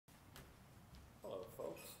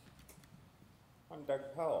I'm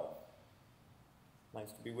Doug Powell.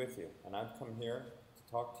 Nice to be with you. And I've come here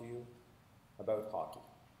to talk to you about hockey.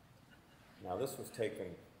 Now, this was taken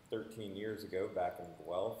 13 years ago back in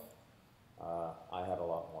Guelph. I had a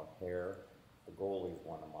lot more hair. The goalie's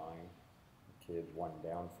one of mine. The kid one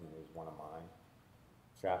down from me is one of mine.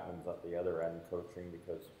 Chapman's at the other end coaching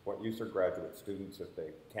because what use are graduate students if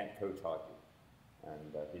they can't coach hockey?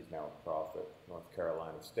 And he's now a prof at North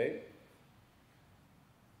Carolina State.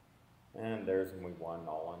 And there's when we won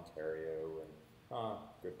all Ontario and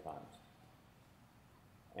good times.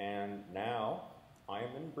 And now I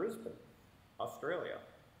am in Brisbane, Australia.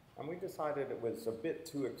 And we decided it was a bit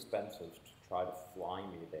too expensive to try to fly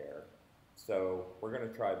me there. So we're going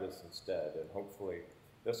to try this instead, and hopefully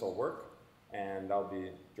this will work, and I'll be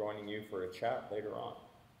joining you for a chat later on.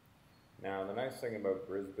 Now, the nice thing about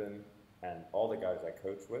Brisbane and all the guys I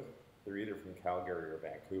coach with, they're either from Calgary or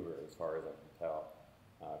Vancouver, as far as I can tell,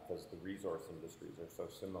 because the resource industries are so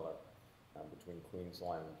similar between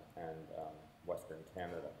Queensland and Western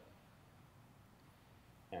Canada.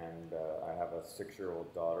 And I have a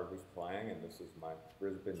 6-year-old daughter who's playing, and this is my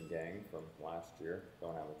Brisbane gang from last year.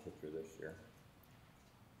 Don't have a picture this year.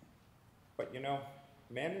 But you know,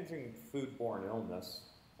 managing foodborne illness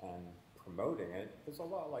and promoting it is a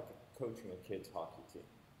lot like coaching a kid's hockey team.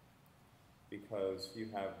 Because you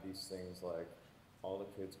have these things like all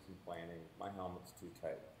the kids complaining, my helmet's too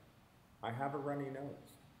tight. I have a runny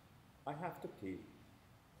nose. I have to pee.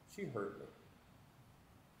 She hurt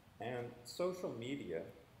me. And social media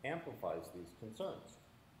amplifies these concerns.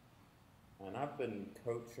 And I've been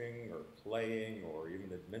coaching or playing or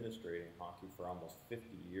even administrating hockey for almost 50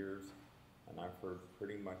 years, and I've heard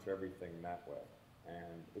pretty much everything that way.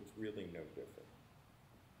 And it's really no different.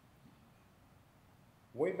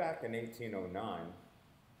 Way back in 1809,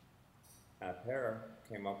 Appert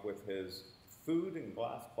came up with his food in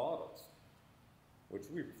glass bottles, which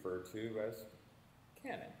we refer to as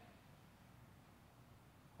canning.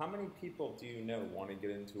 How many people do you know want to get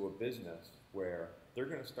into a business where they're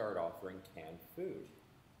going to start offering canned food?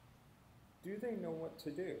 Do they know what to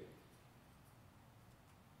do?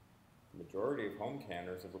 The majority of home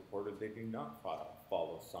canners have reported they do not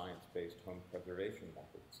follow science-based home preservation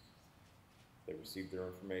methods. They receive their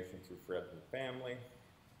information through friends and family,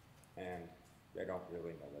 and they don't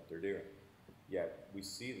really know what they're doing. Yet we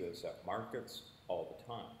see this at markets all the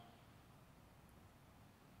time.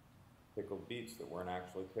 Pickled beets that weren't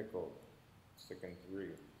actually pickled, 6 and 3.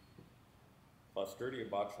 Clostridia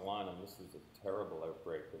botulinum, this is a terrible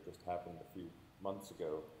outbreak that just happened a few months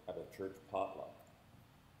ago at a church potluck.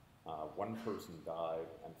 One person died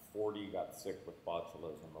and 40 got sick with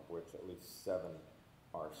botulism, of which at least 7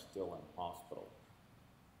 are still in hospital.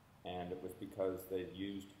 And it was because they'd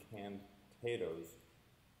used canned potatoes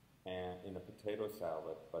in a potato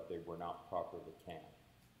salad, but they were not properly canned,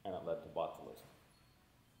 and it led to botulism.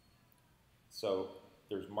 So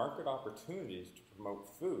there's market opportunities to promote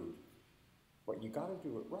food, but you got to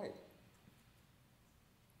do it right.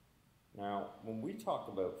 Now, when we talk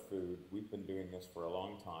about food, we've been doing this for a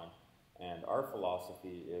long time, and our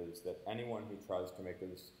philosophy is that anyone who tries to make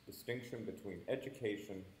a distinction between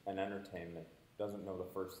education and entertainment doesn't know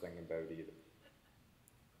the first thing about either.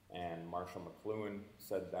 And Marshall McLuhan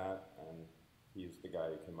said that, and he's the guy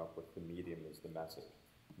who came up with the medium is the message.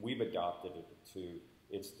 We've adopted it to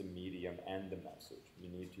it's the medium and the message. You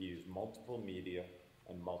need to use multiple media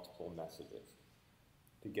and multiple messages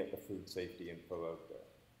to get the food safety info out there.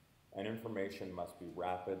 And information must be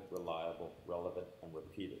rapid, reliable, relevant, and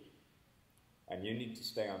repeated. And you need to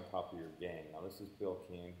stay on top of your game. Now, this is Bill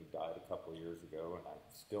Keane, who died a couple of years ago, and I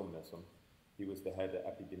still miss him. He was the head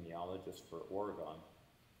epidemiologist for Oregon,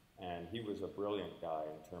 and he was a brilliant guy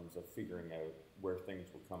in terms of figuring out where things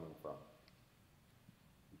were coming from.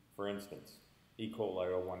 For instance, E. coli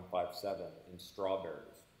 0157 in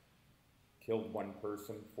strawberries killed 1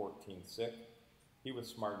 person, 14 sick. He was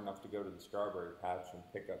smart enough to go to the strawberry patch and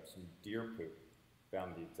pick up some deer poop,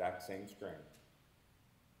 found the exact same strain.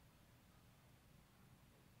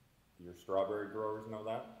 Do your strawberry growers know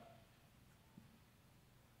that?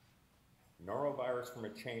 Norovirus from a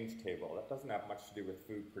change table. That doesn't have much to do with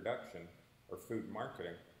food production or food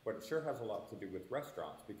marketing, but it sure has a lot to do with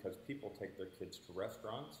restaurants, because people take their kids to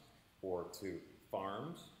restaurants or to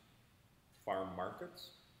farms, farm markets,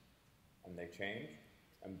 and they change.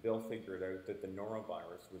 And Bill figured out that the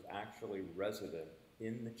norovirus was actually resident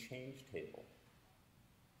in the change table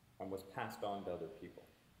and was passed on to other people.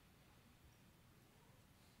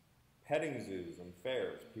 Petting zoos and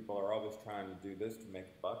fairs. People are always trying to do this to make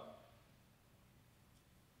a buck.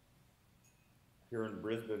 Here in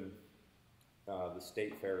Brisbane, the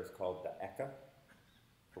state fair is called the ECA,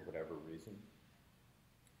 for whatever reason.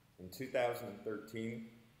 In 2013,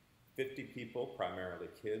 50 people, primarily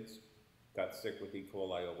kids, got sick with E.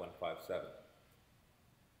 coli 0157.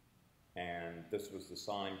 And this was the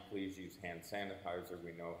sign, please use hand sanitizer.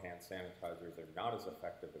 We know hand sanitizers are not as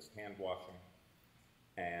effective as hand washing.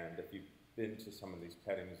 And if you've been to some of these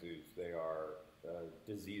petting zoos, they are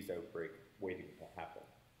a disease outbreak waiting to happen.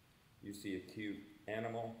 You see a cute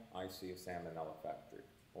animal, I see a salmonella factory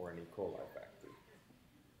or an E. coli factory.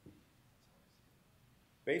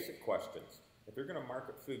 Basic questions. If you're going to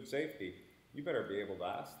market food safety, you better be able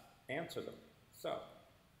to answer them. So,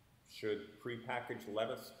 should prepackaged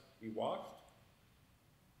lettuce be washed?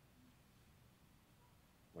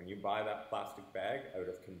 When you buy that plastic bag out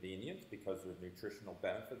of convenience because there's nutritional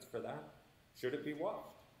benefits for that, should it be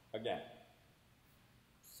washed? Again,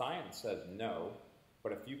 science says no,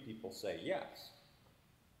 but a few people say yes.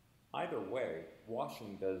 Either way,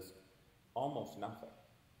 washing does almost nothing.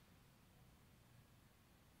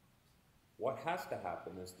 What has to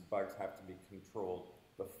happen is the bugs have to be controlled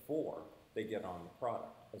before they get on the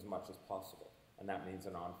product as much as possible. And that means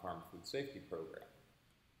an on-farm food safety program.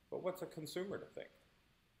 But what's a consumer to think?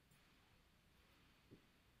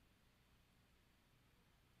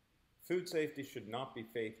 Food safety should not be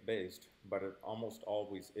faith-based, but it almost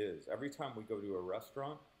always is. Every time we go to a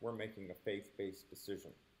restaurant, we're making a faith-based decision,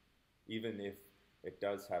 even if it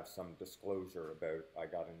does have some disclosure about I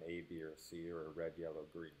got an A, B, or a C, or a red, yellow,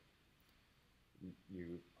 green.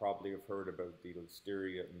 You probably have heard about the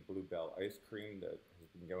Listeria and Bluebell ice cream that has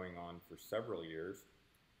been going on for several years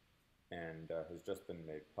and has just been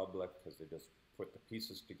made public because they just put the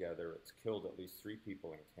pieces together. It's killed at least 3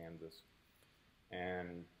 people in Kansas.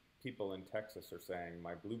 And people in Texas are saying,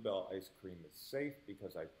 my Bluebell ice cream is safe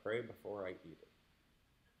because I pray before I eat it.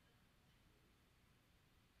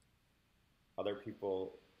 Other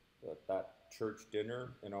people at that church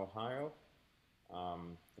dinner in Ohio,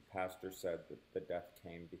 the pastor said that the death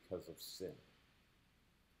came because of sin.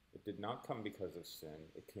 It did not come because of sin,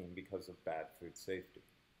 it came because of bad food safety.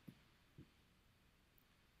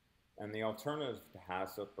 And the alternative to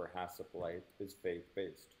HACCP or HACCP Light is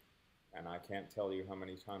faith-based. And I can't tell you how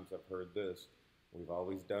many times I've heard this. We've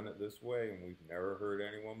always done it this way and we've never heard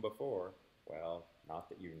anyone before. Well, not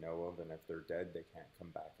that you know of, and if they're dead, they can't come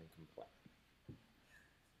back and complain.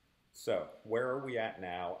 So, where are we at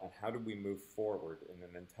now, and how do we move forward in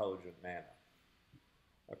an intelligent manner?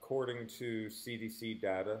 According to CDC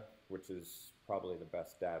data, which is probably the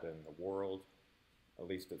best data in the world, at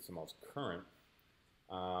least it's the most current,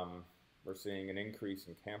 we're seeing an increase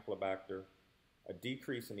in Campylobacter, a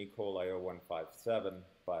decrease in E. coli 0157,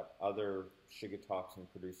 but other Shiga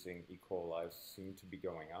toxin-producing E. coli seem to be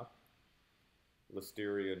going up.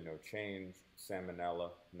 Listeria, no change.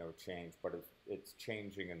 Salmonella, no change, but it's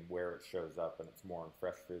changing in where it shows up, and it's more in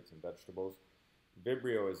fresh fruits and vegetables.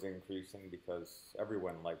 Vibrio is increasing because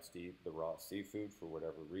everyone likes to eat the raw seafood for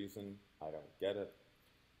whatever reason. I don't get it.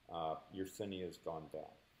 Yersinia has gone down.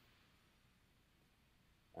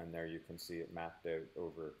 And there you can see it mapped out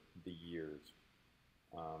over the years.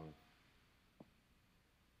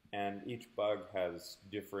 And each bug has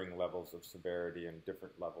differing levels of severity and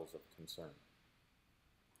different levels of concern.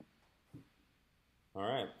 All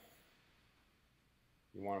right.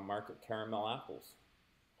 You want to market caramel apples?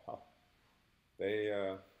 Well, they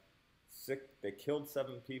killed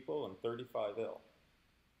 7 people and 35 ill.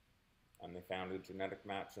 And they found a genetic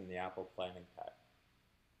match in the apple planting pad.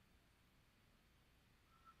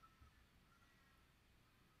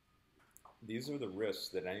 These are the risks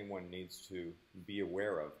that anyone needs to be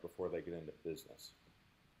aware of before they get into business.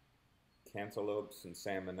 Cantaloupes and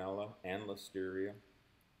salmonella and listeria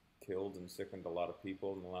killed and sickened a lot of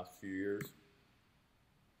people in the last few years.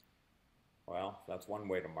 Well, that's one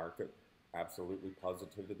way to market. Absolutely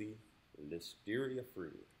positivity, listeria free.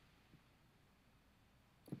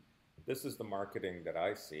 This is the marketing that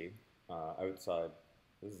I see outside.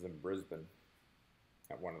 This is in Brisbane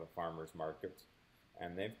at one of the farmers markets.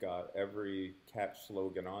 And they've got every catch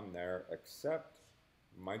slogan on there except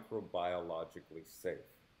microbiologically safe,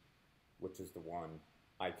 which is the one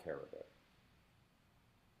I care about.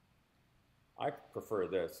 I prefer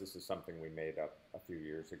this. This is something we made up a few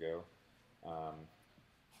years ago.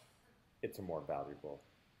 It's a more valuable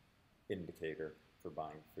indicator for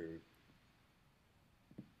buying food.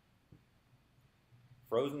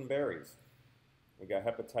 Frozen berries. We got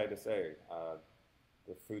hepatitis A.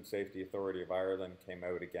 The Food Safety Authority of Ireland came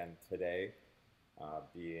out again today,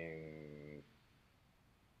 being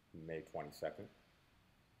May 22nd,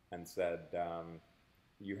 and said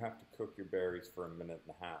you have to cook your berries for 1.5 minutes.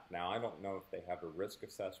 Now, I don't know if they have a risk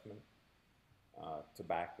assessment to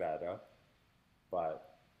back that up,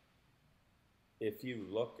 but if you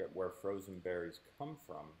look at where frozen berries come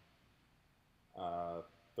from,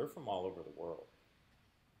 they're from all over the world.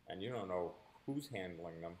 And you don't know who's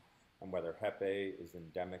handling them and whether Hep A is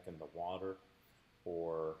endemic in the water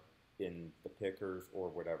or in the pickers or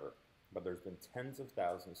whatever. But there's been tens of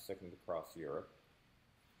thousands sickened across Europe.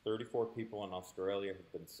 34 people in Australia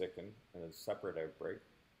have been sickened in a separate outbreak.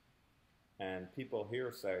 And people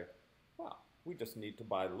here say, well, we just need to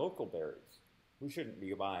buy local berries. We shouldn't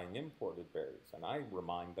be buying imported berries. And I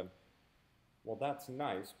remind them, well, that's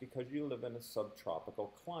nice because you live in a subtropical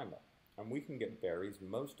climate, and we can get berries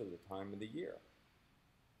most of the time of the year.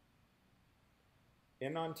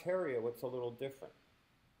 In Ontario, it's a little different.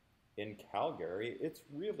 In Calgary, it's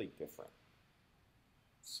really different.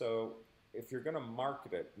 So if you're going to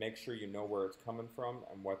market it, make sure you know where it's coming from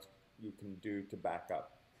and what you can do to back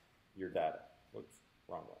up your data. Whoops,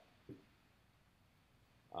 wrong way.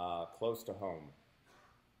 Close to home.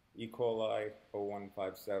 E. coli,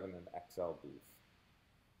 0157, and XL beef.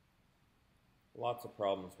 Lots of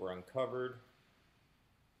problems were uncovered.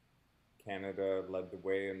 Canada led the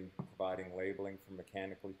way in providing labeling for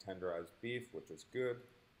mechanically tenderized beef, which is good.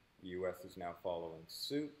 The US is now following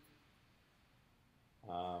suit.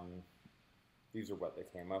 These are what they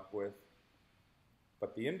came up with.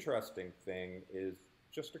 But the interesting thing is,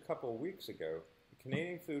 just a couple of weeks ago, the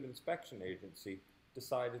Canadian Food Inspection Agency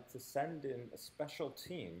decided to send in a special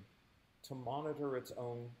team to monitor its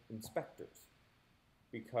own inspectors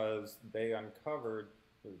because they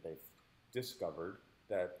discovered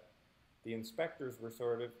that the inspectors were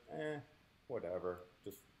sort of, whatever,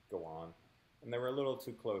 just go on. And they were a little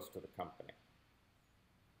too close to the company.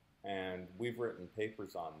 And we've written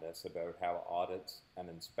papers on this about how audits and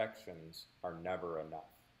inspections are never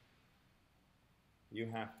enough. You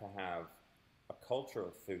have to have a culture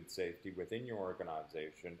of food safety within your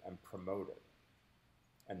organization and promote it.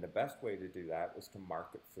 And the best way to do that is to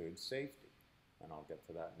market food safety. And I'll get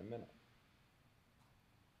to that in a minute.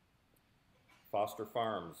 Foster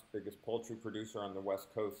Farms, biggest poultry producer on the west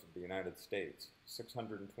coast of the United States,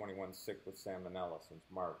 621 sick with salmonella since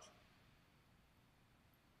March.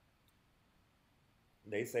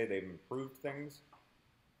 They say they've improved things,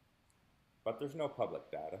 but there's no public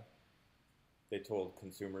data. They told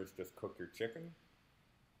consumers just cook your chicken,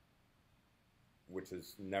 which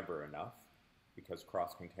is never enough because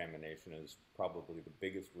cross-contamination is probably the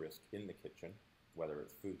biggest risk in the kitchen, whether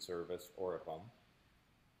it's food service or at home.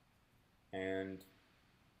 And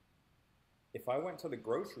if I went to the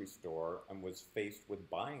grocery store and was faced with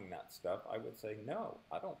buying that stuff, I would say, no,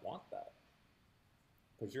 I don't want that.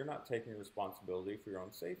 Because you're not taking responsibility for your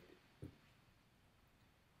own safety.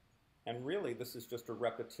 And really, this is just a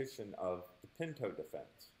repetition of the Pinto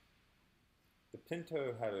defense. The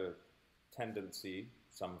Pinto had a tendency,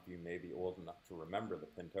 some of you may be old enough to remember the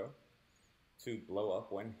Pinto, to blow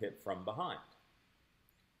up when hit from behind.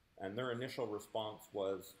 And their initial response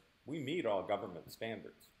was, we meet all government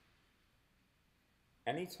standards.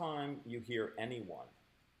 Anytime you hear anyone,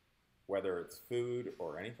 whether it's food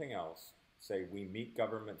or anything else, say we meet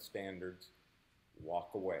government standards,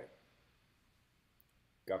 walk away.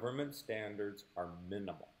 Government standards are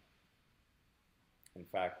minimal. In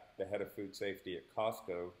fact, the head of food safety at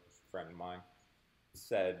Costco, a friend of mine,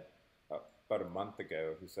 said about a month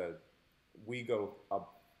ago, he said, we go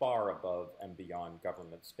far above and beyond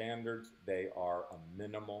government standards. They are a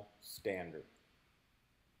minimal standard.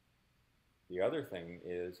 The other thing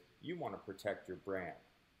is you want to protect your brand.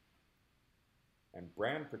 And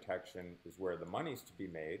brand protection is where the money's to be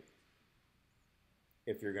made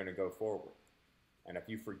if you're going to go forward. And if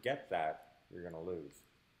you forget that, you're going to lose.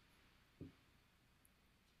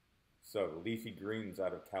 So Leafy Greens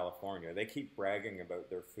out of California, they keep bragging about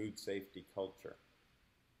their food safety culture.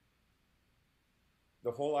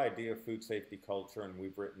 The whole idea of food safety culture, and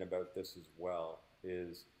we've written about this as well,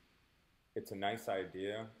 is it's a nice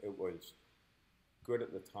idea. It was good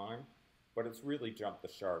at the time, but it's really jumped the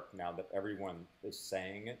shark now that everyone is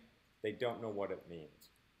saying it. They don't know what it means.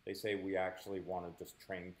 They say we actually want to just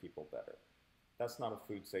train people better. That's not a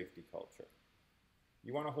food safety culture.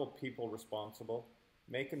 You want to hold people responsible?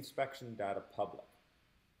 Make inspection data public.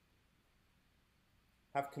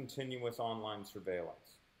 Have continuous online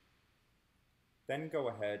surveillance. Then go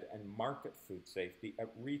ahead and market food safety at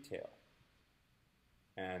retail.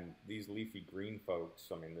 And these leafy green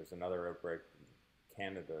folks, I mean, there's another outbreak in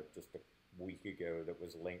Canada just a week ago that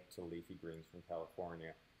was linked to leafy greens from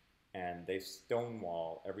California. And they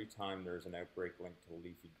stonewall every time there's an outbreak linked to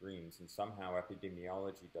leafy greens. And somehow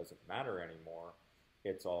epidemiology doesn't matter anymore.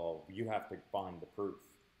 It's all, you have to find the proof,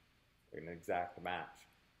 an exact match.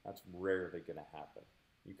 That's rarely going to happen.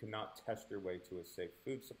 You cannot test your way to a safe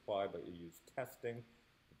food supply, but you use testing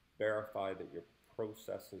to verify that your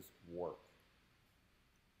processes work.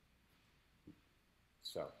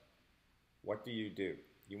 So, what do?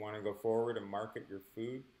 You want to go forward and market your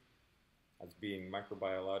food as being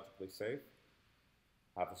microbiologically safe?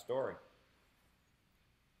 Have a story.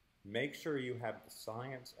 Make sure you have the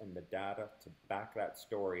science and the data to back that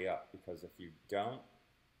story up, because if you don't,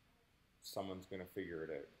 someone's going to figure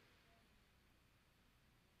it out.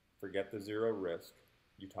 Forget the zero risk.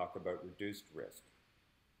 You talk about reduced risk.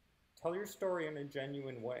 Tell your story in a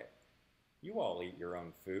genuine way. You all eat your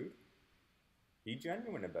own food. Be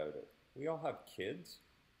genuine about it. We all have kids.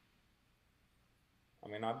 I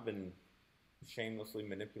mean, I've been shamelessly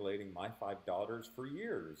manipulating my 5 daughters for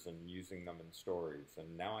years and using them in stories.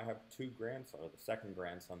 And now I have 2 grandsons. The second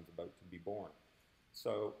grandson's about to be born.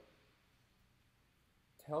 So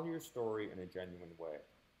tell your story in a genuine way.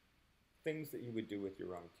 Things that you would do with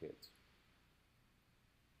your own kids.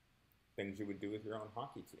 Things you would do with your own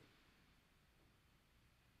hockey team.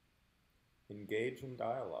 Engage in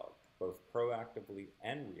dialogue, both proactively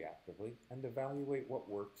and reactively, and evaluate what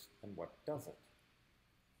works and what doesn't.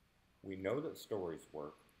 We know that stories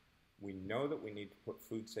work. We know that we need to put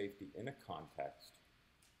food safety in a context,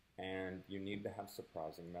 and you need to have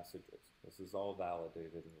surprising messages. This is all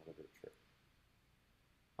validated in literature.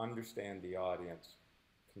 Understand the audience.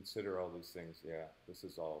 Consider all these things. Yeah, this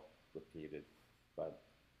is all repeated, but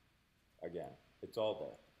again, it's all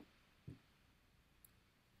there.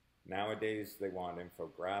 Nowadays, they want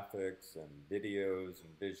infographics and videos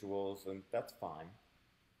and visuals, and that's fine.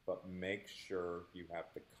 But make sure you have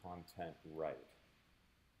the content right,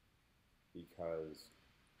 because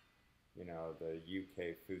the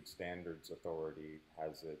UK Food Standards Authority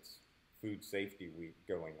has its Food Safety Week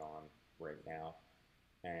going on right now,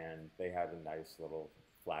 and they had a nice little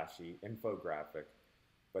flashy infographic,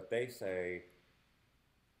 but they say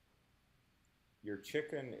your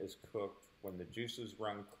chicken is cooked when the juices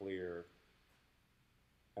run clear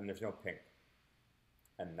and there's no pink,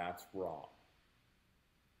 and that's wrong.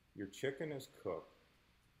 Your chicken is cooked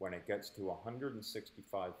when it gets to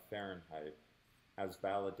 165 Fahrenheit as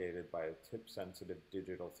validated by a tip-sensitive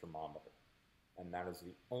digital thermometer. And that is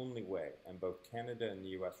the only way, and both Canada and the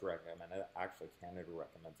US recommend it. Actually, Canada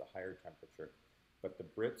recommends a higher temperature, but the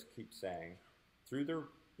Brits keep saying, through their,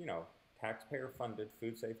 taxpayer-funded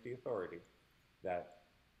Food Safety Authority, that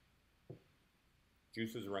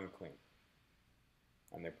juices run clean.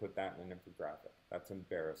 And they put that in an infographic. That's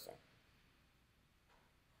embarrassing.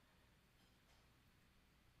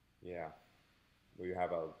 Yeah, we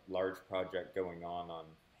have a large project going on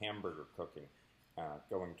hamburger cooking,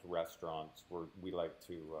 going to restaurants where we like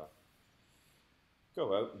to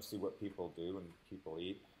go out and see what people do and people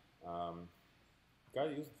eat. Got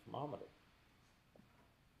to use a thermometer.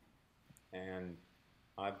 And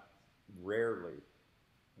I've rarely,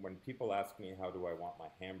 when people ask me how do I want my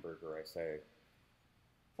hamburger, I say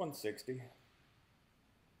 160.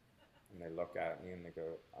 And they look at me and they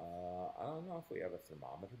go, I don't know if we have a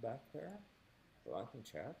thermometer back there, so I can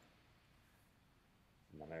check.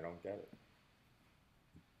 And then I don't get it.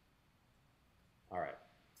 All right,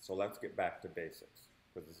 so let's get back to basics,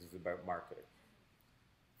 because this is about marketing.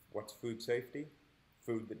 What's food safety?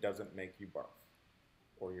 Food that doesn't make you barf,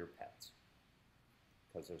 or your pets,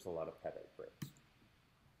 because there's a lot of pet outbreaks.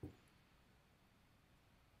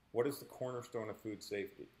 What is the cornerstone of food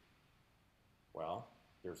safety? Well,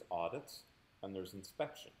 there's audits and there's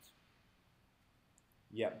inspections.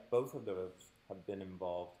 Yet both of those have been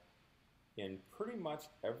involved in pretty much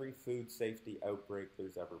every food safety outbreak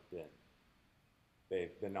there's ever been.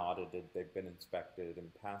 They've been audited, they've been inspected,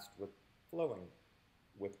 and passed with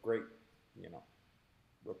great,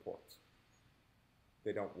 reports.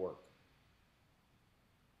 They don't work.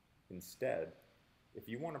 Instead, if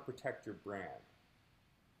you want to protect your brand,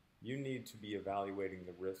 you need to be evaluating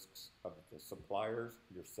the risks of the suppliers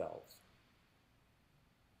yourselves.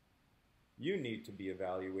 You need to be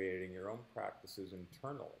evaluating your own practices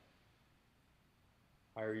internally.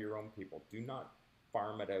 Hire your own people. Do not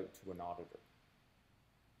farm it out to an auditor.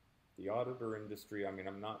 The auditor industry, I'm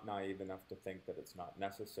not naive enough to think that it's not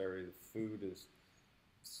necessary. The food is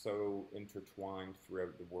so intertwined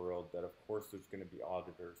throughout the world that of course there's going to be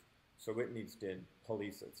auditors, so it needs to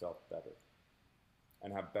police itself better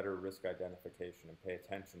and have better risk identification and pay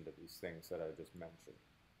attention to these things that I just mentioned.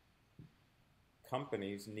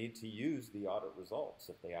 Companies need to use the audit results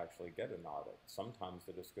if they actually get an audit. Sometimes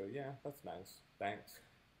they just go, yeah, that's nice, thanks.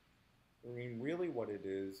 Really what it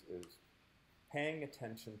is paying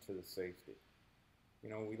attention to the safety.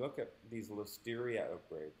 We look at these listeria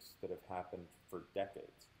outbreaks that have happened for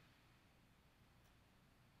decades.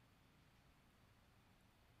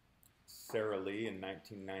 Sara Lee in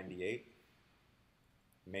 1998,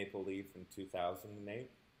 Maple Leaf in 2008.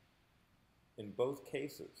 In both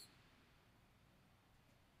cases,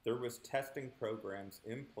 there was testing programs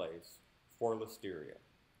in place for listeria,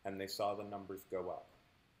 and they saw the numbers go up.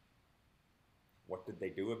 What did they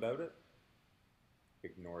do about it?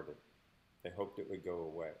 Ignored it. They hoped it would go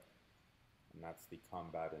away, and that's the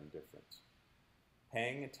combat indifference.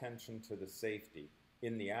 Paying attention to the safety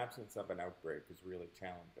in the absence of an outbreak is really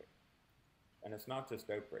challenging. And it's not just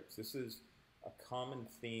outbreaks. This is a common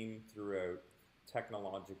theme throughout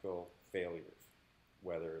technological failures,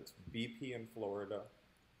 whether it's BP in Florida,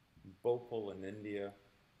 Bhopal in India,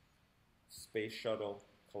 Space Shuttle,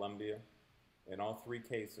 Columbia. In all three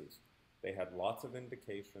cases, they had lots of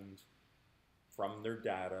indications from their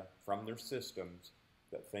data, from their systems,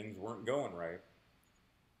 that things weren't going right.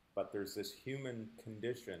 But there's this human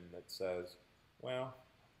condition that says, well,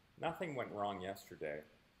 nothing went wrong yesterday,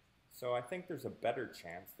 so I think there's a better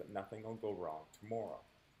chance that nothing will go wrong tomorrow.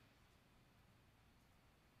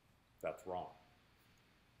 That's wrong.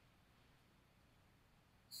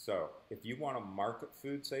 So, if you want to market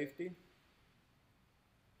food safety,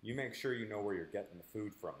 you make sure you know where you're getting the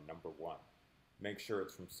food from, number one. Make sure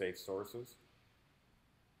it's from safe sources.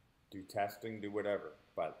 Do testing, do whatever,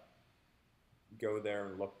 but go there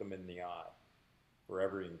and look them in the eye for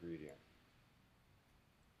every ingredient.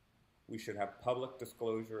 We should have public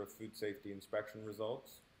disclosure of food safety inspection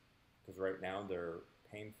results, because right now they're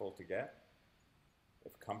painful to get.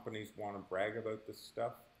 If companies want to brag about this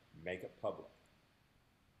stuff, make it public.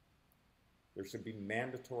 There should be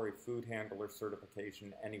mandatory food handler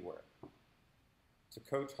certification anywhere. To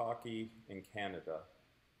coach hockey in Canada,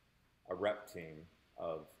 a rep team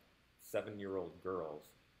of 7-year-old girls,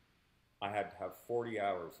 I had to have 40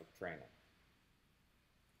 hours of training.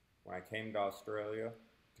 When I came to Australia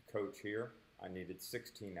to coach here, I needed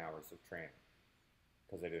 16 hours of training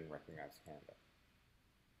because they didn't recognize Canada.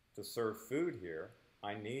 To serve food here,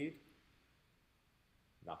 I need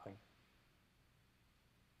nothing.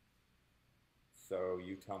 So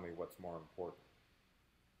you tell me what's more important.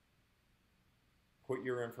 Put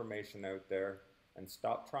your information out there and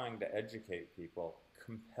stop trying to educate people.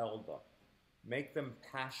 Compel them. Make them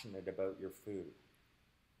passionate about your food.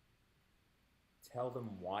 Tell them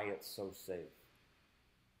why it's so safe.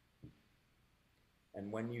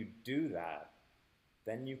 And when you do that,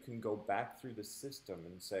 then you can go back through the system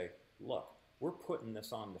and say, look, we're putting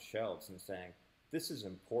this on the shelves and saying, this is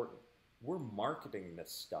important. We're marketing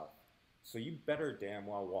this stuff. So you better damn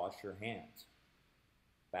well wash your hands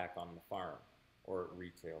back on the farm or at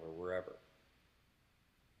retail or wherever.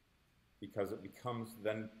 Because it becomes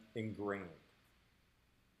then ingrained.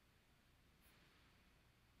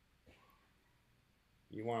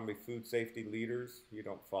 You want to be food safety leaders, you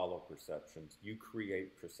don't follow perceptions, you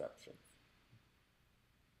create perceptions.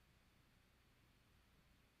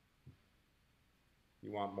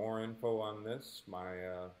 You want more info on this? My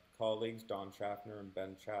colleagues, Don Schaffner and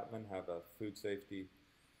Ben Chapman, have a food safety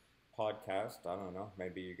podcast. I don't know,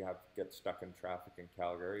 maybe you get stuck in traffic in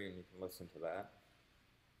Calgary and you can listen to that.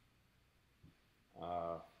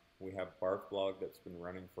 We have Barf Blog that's been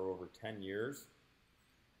running for over 10 years.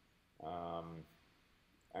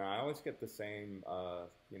 And I always get the same,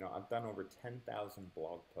 I've done over 10,000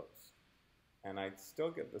 blog posts. And I still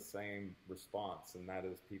get the same response, and that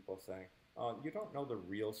is people saying, oh, you don't know the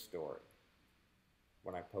real story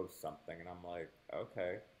when I post something. And I'm like,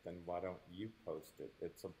 okay, then why don't you post it?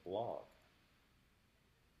 It's a blog.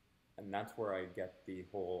 And that's where I get the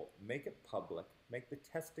whole, make it public, make the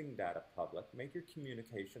testing data public, make your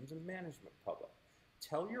communications and management public.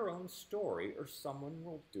 Tell your own story or someone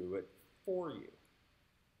will do it for you.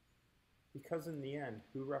 Because in the end,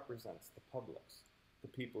 who represents the publics? The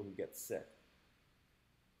people who get sick.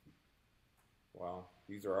 Well,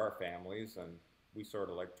 these are our families, and we sort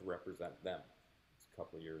of like to represent them. It's a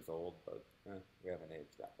couple of years old, but we haven't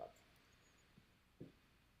aged that much.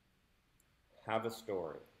 Have a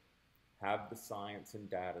story. Have the science and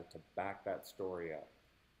data to back that story up.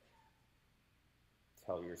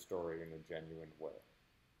 Tell your story in a genuine way.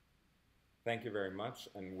 Thank you very much,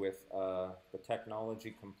 and with the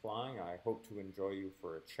technology complying, I hope to enjoy you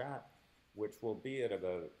for a chat, which will be at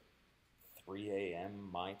about 3 a.m.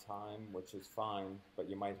 my time, which is fine, but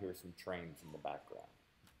you might hear some trains in the background.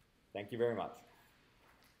 Thank you very much.